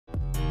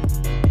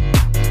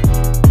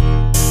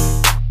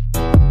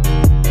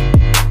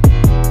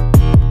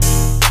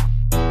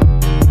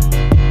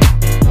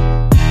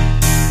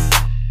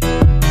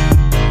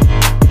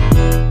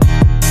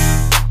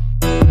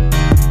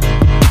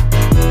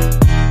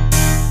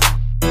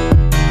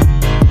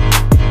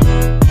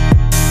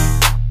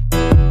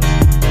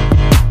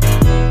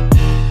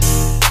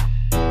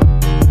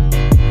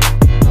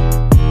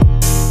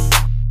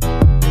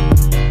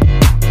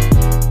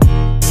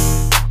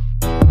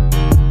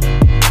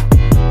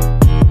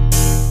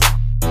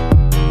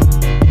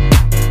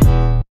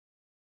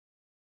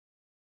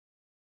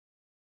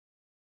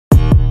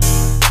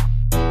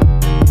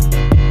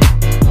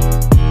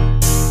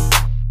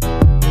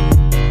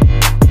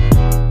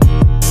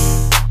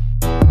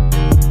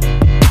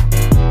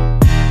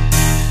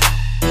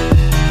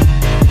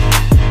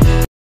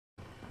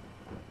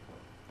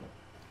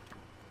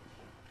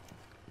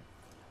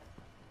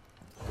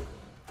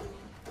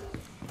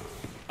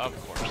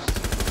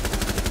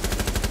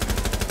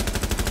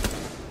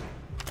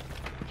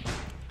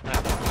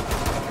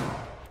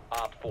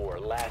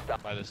last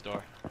op. By this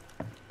door.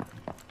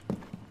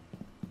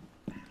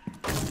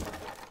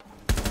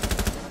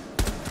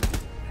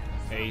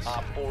 Ace.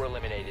 Op 4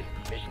 eliminated.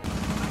 Mission.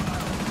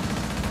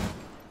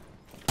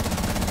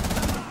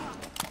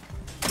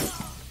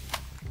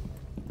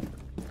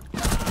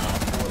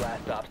 Op 4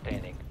 last stop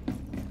standing.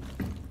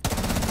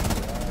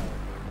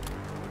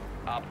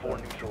 Op 4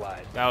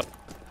 neutralized. Out.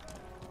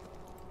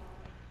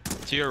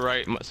 To your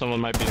right, someone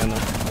might be in there.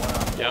 One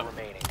op 4 Yep.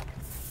 remaining.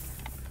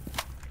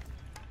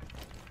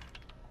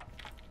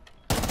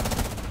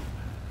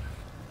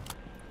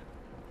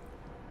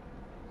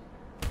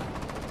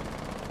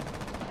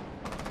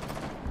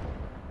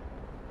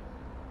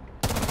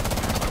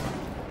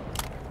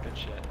 Good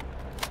shit.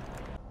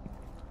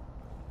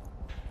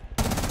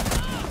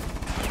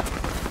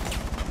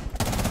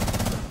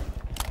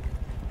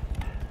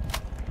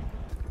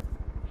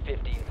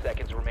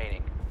 Seconds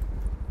remaining.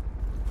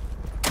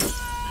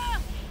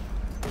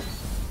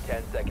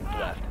 10 seconds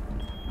left.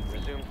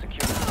 Resume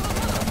security.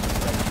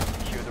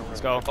 Secure the room.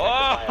 Let's go. Protect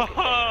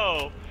the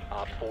Oh!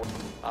 biocontainer.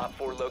 Op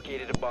 4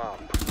 located a bomb.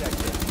 Protect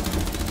it.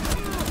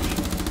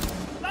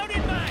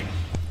 Loaded mag!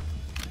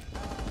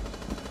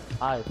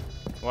 Hi.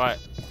 What?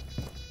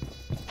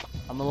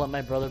 I'm gonna let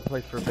my brother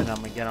play for a bit. I'm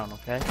gonna get on,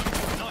 okay?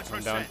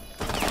 I'm down.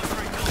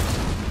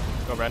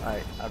 Go, Brad.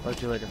 Alright, I'll talk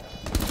to you later.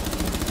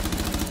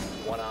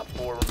 One op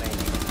 4 remaining.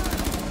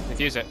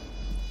 Defuse it.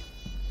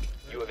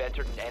 You have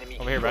entered an enemy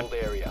Over here, Brad.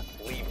 controlled area.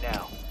 Leave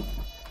now.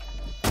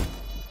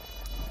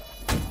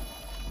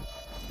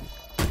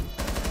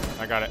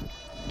 I got it.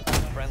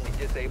 Friendly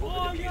disabled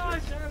the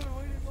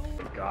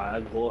diffuser.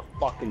 God, bull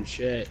fucking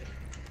shit.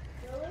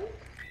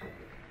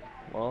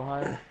 Well,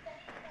 hi.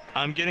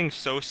 I'm getting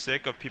so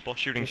sick of people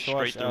shooting Just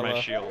watch straight through my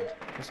Ella. shield.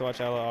 Just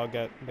watch Ella, I'll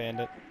get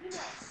Bandit.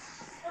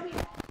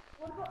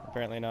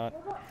 Apparently not.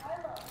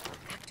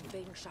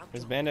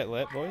 Is Bandit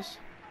lit, boys?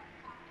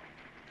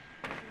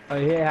 Oh,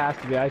 yeah, it has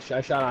to be. I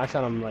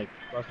shot him like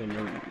fucking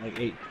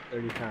like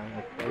 30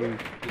 times,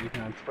 like 80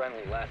 times.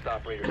 Friendly last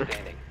operator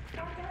standing.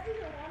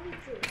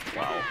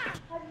 Wow.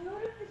 Have you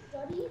noticed the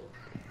study?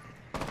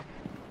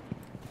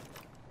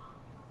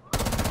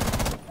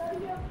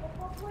 Study of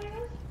football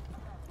players?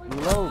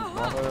 Reload,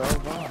 mother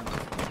of God.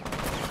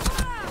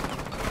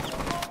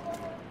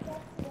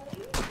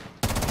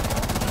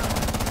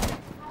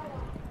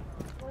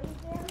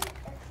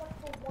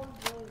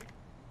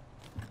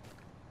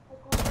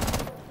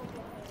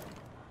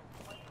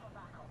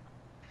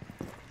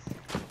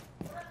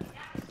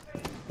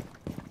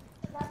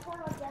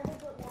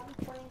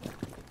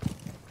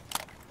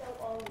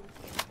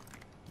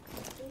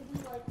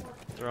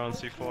 They're on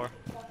C4.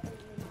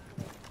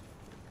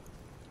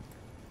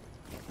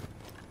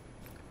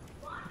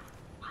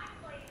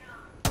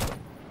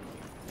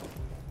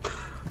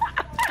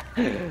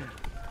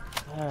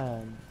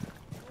 Man.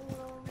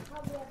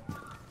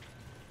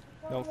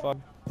 Don't fuck.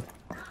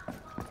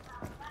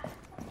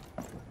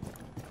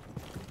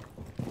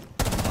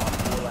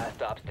 Last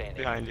stop standing.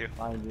 Behind you.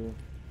 Find you.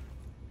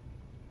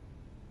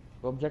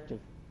 Go objective.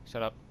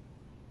 Shut up.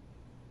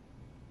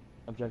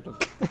 Objective.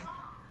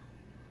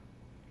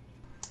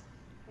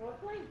 We're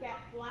playing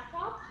Black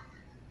Ops?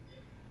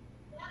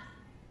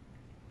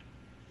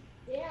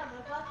 Yeah,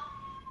 my God.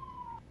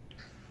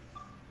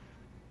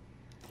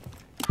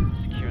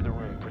 Secure the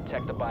room.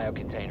 Protect the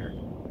biocontainer.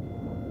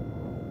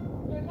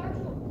 There's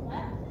actual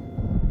left.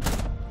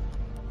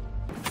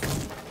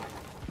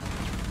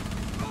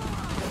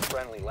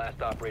 Friendly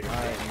last operator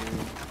Alright, standing.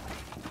 dude.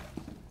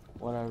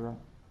 Whatever.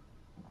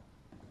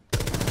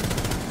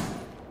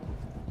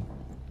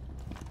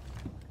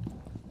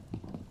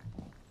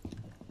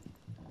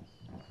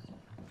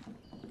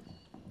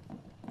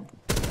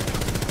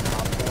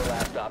 Op 4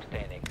 last stop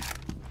standing.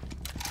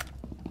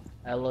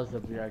 Ella's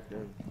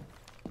objective.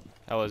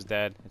 Ella's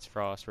dead. It's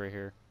Frost right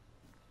here.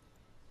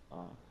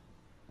 Oh.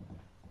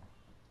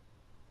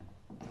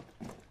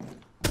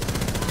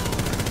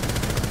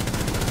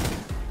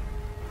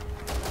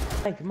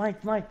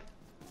 Mike.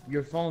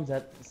 Your phone's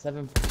at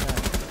 7%.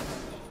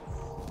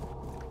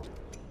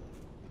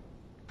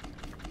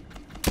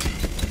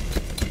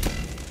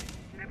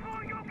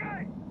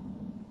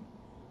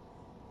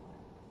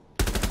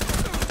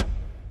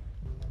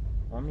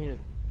 I mean,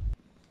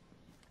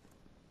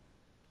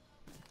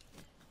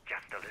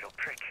 Just a little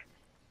prick.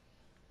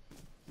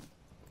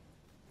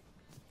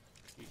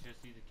 You should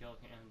see the kill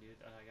cam, dude,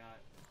 that I got.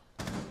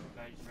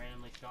 I just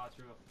randomly shot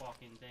through a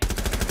fucking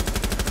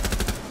thing.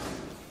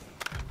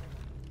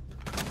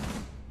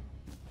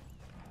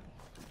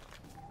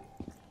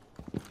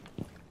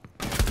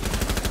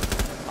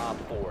 Op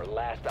 4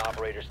 last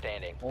operator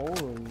standing. holy,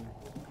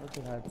 what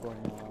the heck going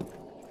on?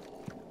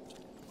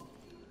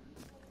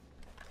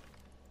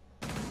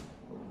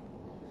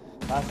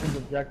 Last one's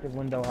objective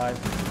window high.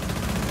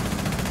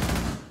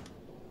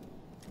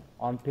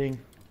 On ping.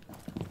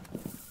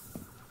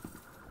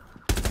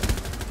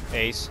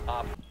 Ace.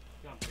 Op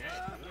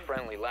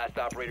friendly last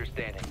operator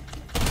standing.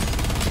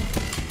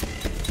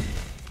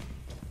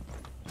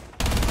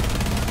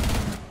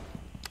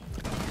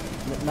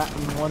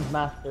 One's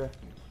master.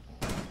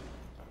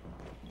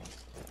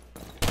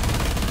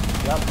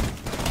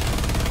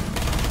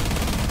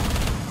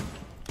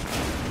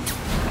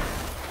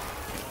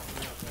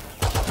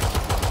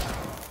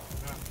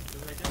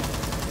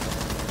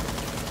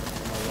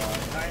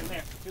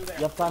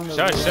 Yep, I'm the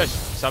Shush, shush.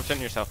 Stop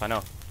shooting yourself, I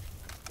know.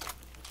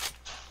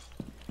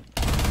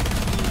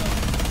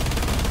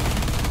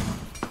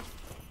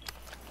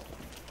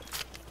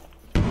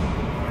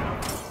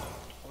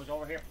 I was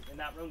over here in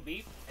that room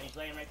beef, and he's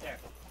laying right there.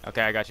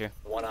 Okay, I got you.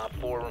 1 op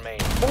 4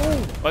 remaining.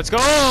 Let's go!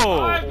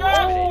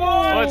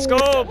 Oh! Let's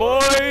go,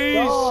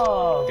 boys!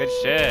 Oh. Good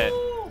shit.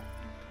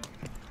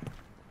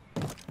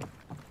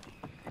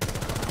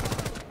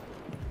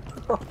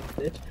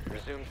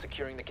 Resume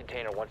securing the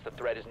container once the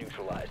threat is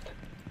neutralized.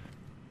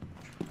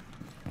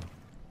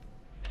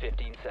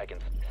 15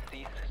 seconds.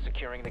 Cease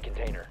securing the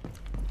container.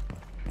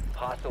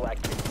 Hostile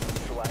activity.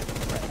 Neutralize the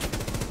threat.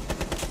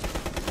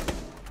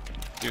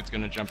 Dude's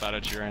gonna jump out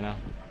at you right now.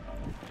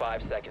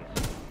 5 seconds.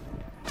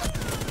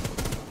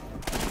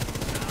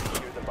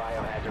 Secure the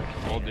biohazard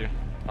container. Hold you.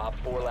 Op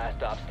 4 last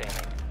stop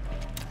standing.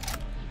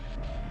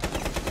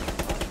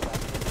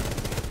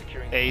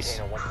 Securing the Ace.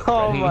 container once the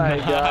Oh threat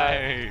is my god.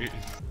 Nice.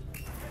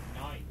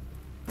 Nice.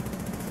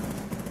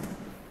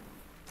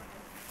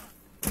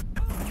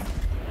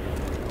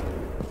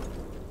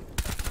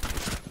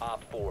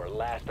 Op 4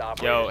 last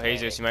operator Yo, standing.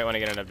 Jesus, you might want to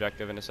get an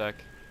objective in a sec.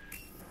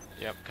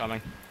 Yep,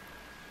 coming.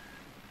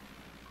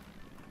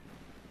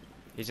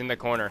 He's in the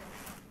corner.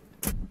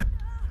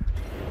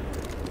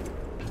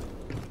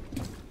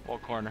 Full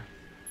corner.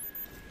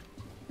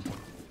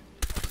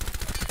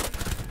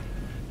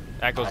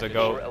 That goes a Op 4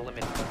 goat.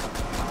 eliminated.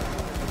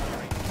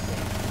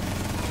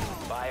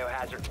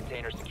 Biohazard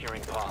container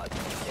securing pods.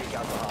 Take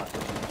out the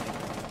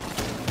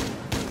hostage.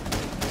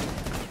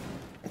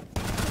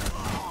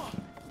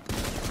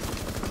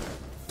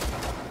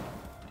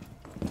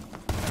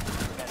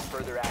 Prevent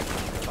further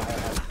access to the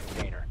biohazard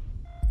container.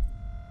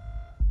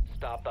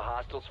 Stop the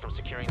hostiles from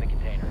securing the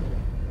container.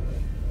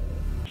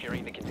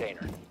 Securing the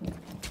container.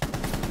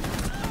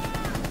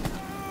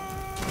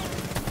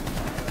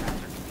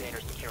 Biohazard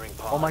container securing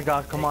pods. Oh my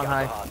god, come Take on, out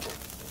High. the hostiles.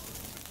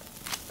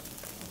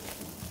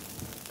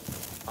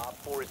 Op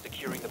 4 is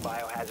securing the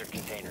biohazard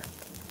container.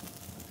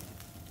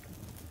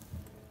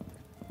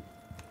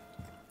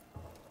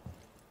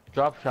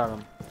 Drop shot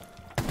him.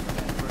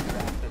 Further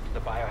access to the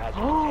biohazard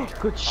Oh,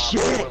 container. good Op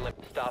shit. 4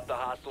 stop the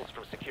hostiles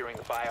from securing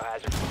the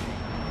biohazard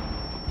container.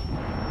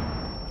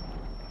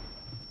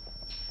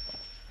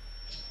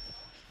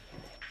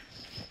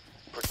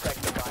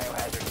 Protect the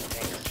biohazard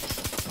container.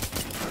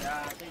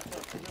 Yeah, I think so.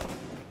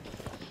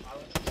 I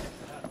was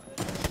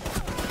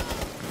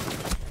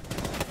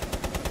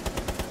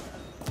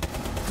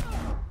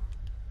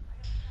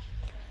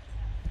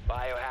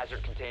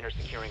Biohazard container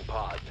securing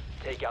pods.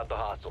 Take out the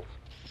hostiles.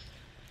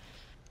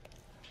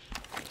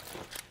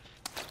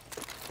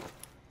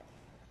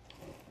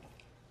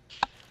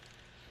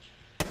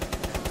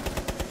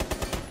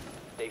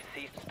 They've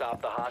ceased to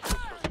stop the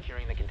hostiles from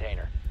securing the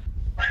container.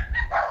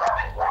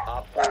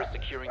 Op 4 is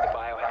securing the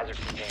biohazard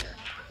container.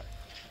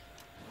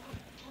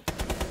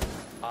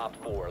 Op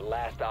 4,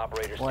 last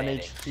operator 1 standing.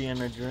 HP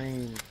in a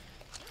dream.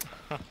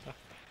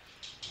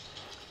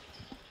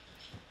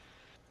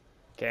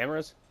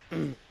 Cameras?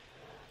 I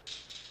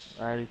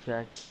already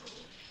checked.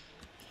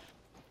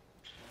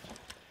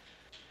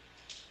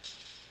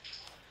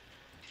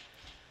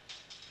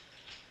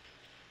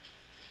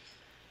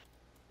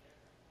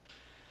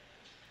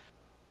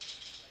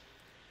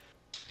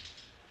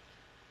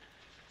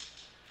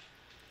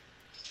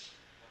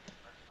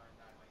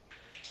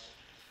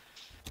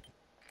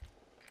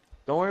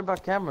 Don't worry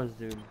about cameras,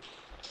 dude.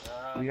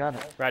 We got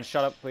it. Brad,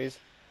 shut up, please.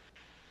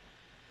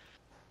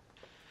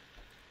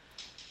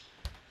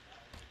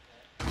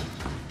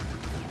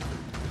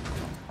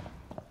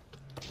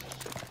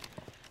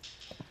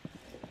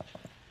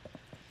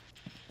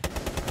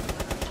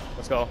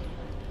 Let's go.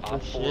 Oh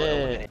Op 4 shit.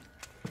 eliminated.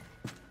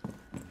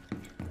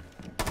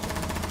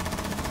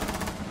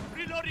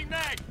 Reloading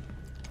mag!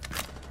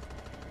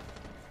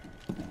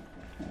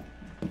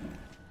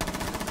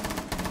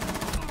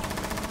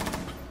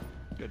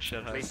 Good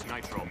shit, High. Place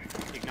nitro.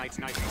 Ignites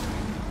nitro.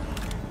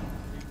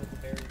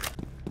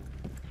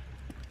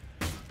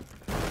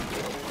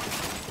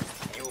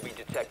 You will be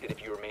detected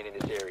if you remain in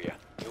this area.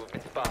 You have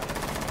been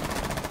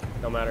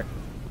spotted. No matter.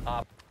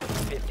 Op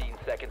 15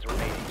 seconds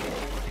remaining.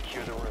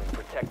 Secure the room.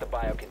 Protect the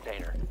bio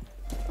container.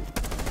 10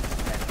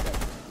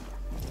 seconds.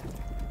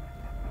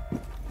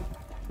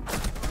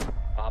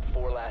 Op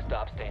 4 last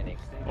stop standing.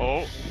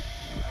 Oh,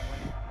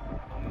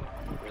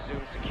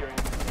 Resume securing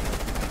the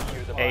container.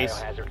 Secure the Ace.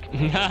 biohazard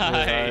container.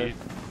 nice.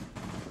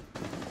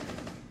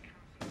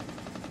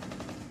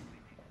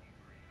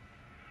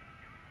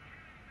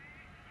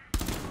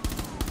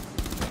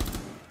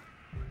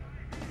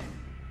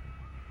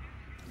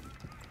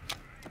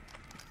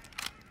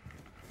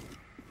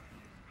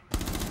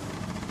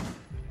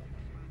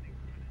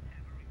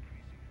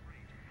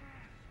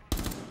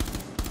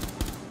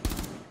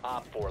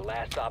 Op 4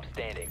 last stop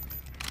standing.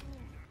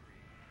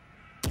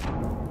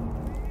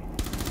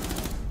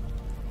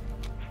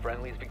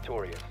 Friendly's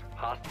victorious.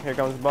 Hostile. Here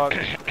comes Buck.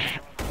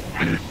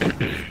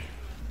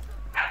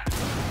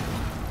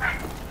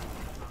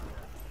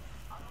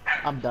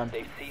 I'm done.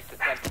 They've ceased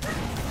attempting.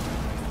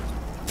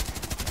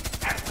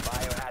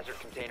 Biohazard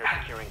container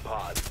securing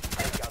pods.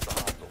 Take out the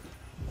hostiles.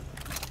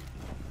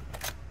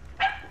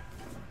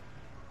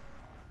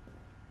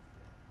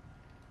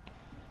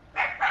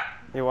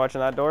 You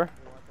watching that door?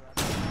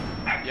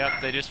 Yep,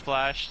 they just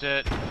flashed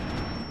it.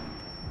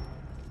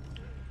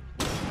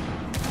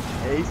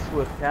 Ace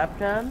with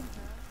Capcan.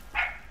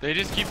 They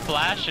just keep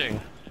flashing.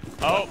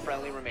 One Oh,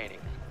 friendly remaining.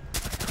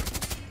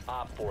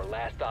 Op 4,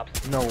 last stop.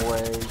 No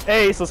way.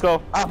 Ace, let's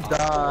go. I'm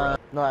done.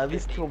 No, at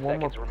least 15 kill one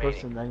more seconds remaining.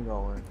 person then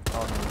go in.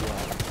 Oh no,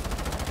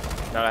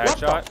 yeah. Not a What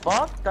headshot. the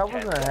fuck? That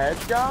wasn't a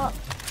headshot?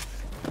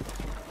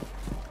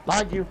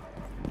 Behind you.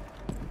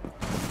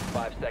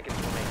 5 seconds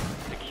remaining.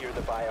 Secure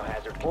the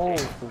biohazard Oh,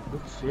 container.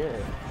 good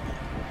shit.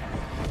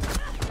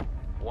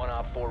 One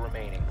op 4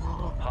 remaining.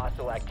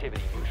 Hostile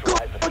activity.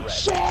 Neutralize the Good threat.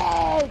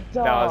 shit!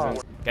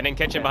 Thousands. Get in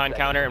kitchen behind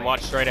counter and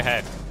watch straight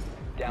ahead.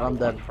 Down I'm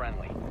to one dead.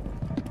 friendly.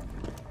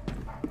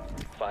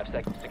 5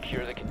 seconds.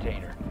 Secure the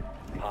container.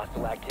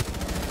 Hostile activity.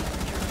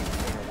 Secure the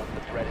container once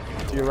the threat is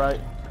neutralized. You're right.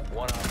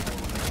 One op 4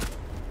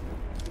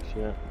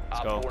 remaining. Shit.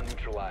 Op go. 4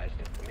 neutralized.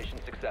 Mission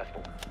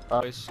successful.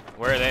 Boys,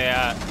 where are they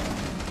at?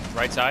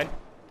 Right side?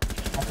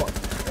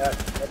 Yeah,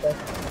 right there.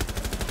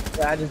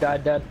 Yeah, I just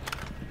died dead.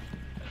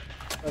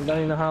 I don't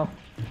even know how.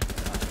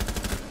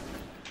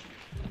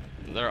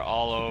 they're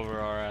all over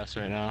our ass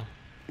right now.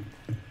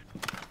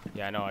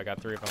 Yeah, I know. I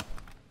got 3 of them.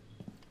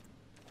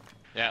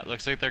 Yeah, it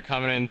looks like they're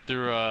coming in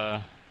through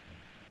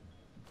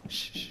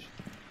Shh.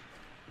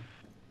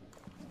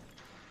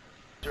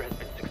 Has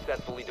been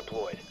successfully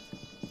deployed.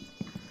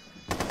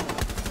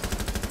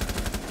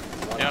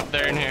 Yep,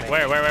 they're in here.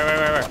 Where?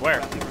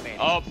 Friendly remaining.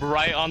 Oh,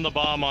 right on the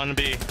bomb on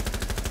B.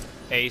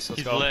 Ace,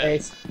 let's He's go. lit.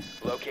 Ace.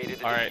 Located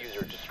the All right.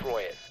 diffuser.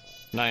 Destroy it.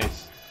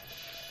 Nice.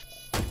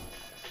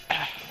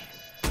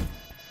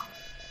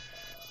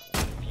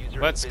 Diffuser has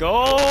Let's been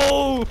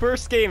go!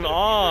 First game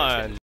on!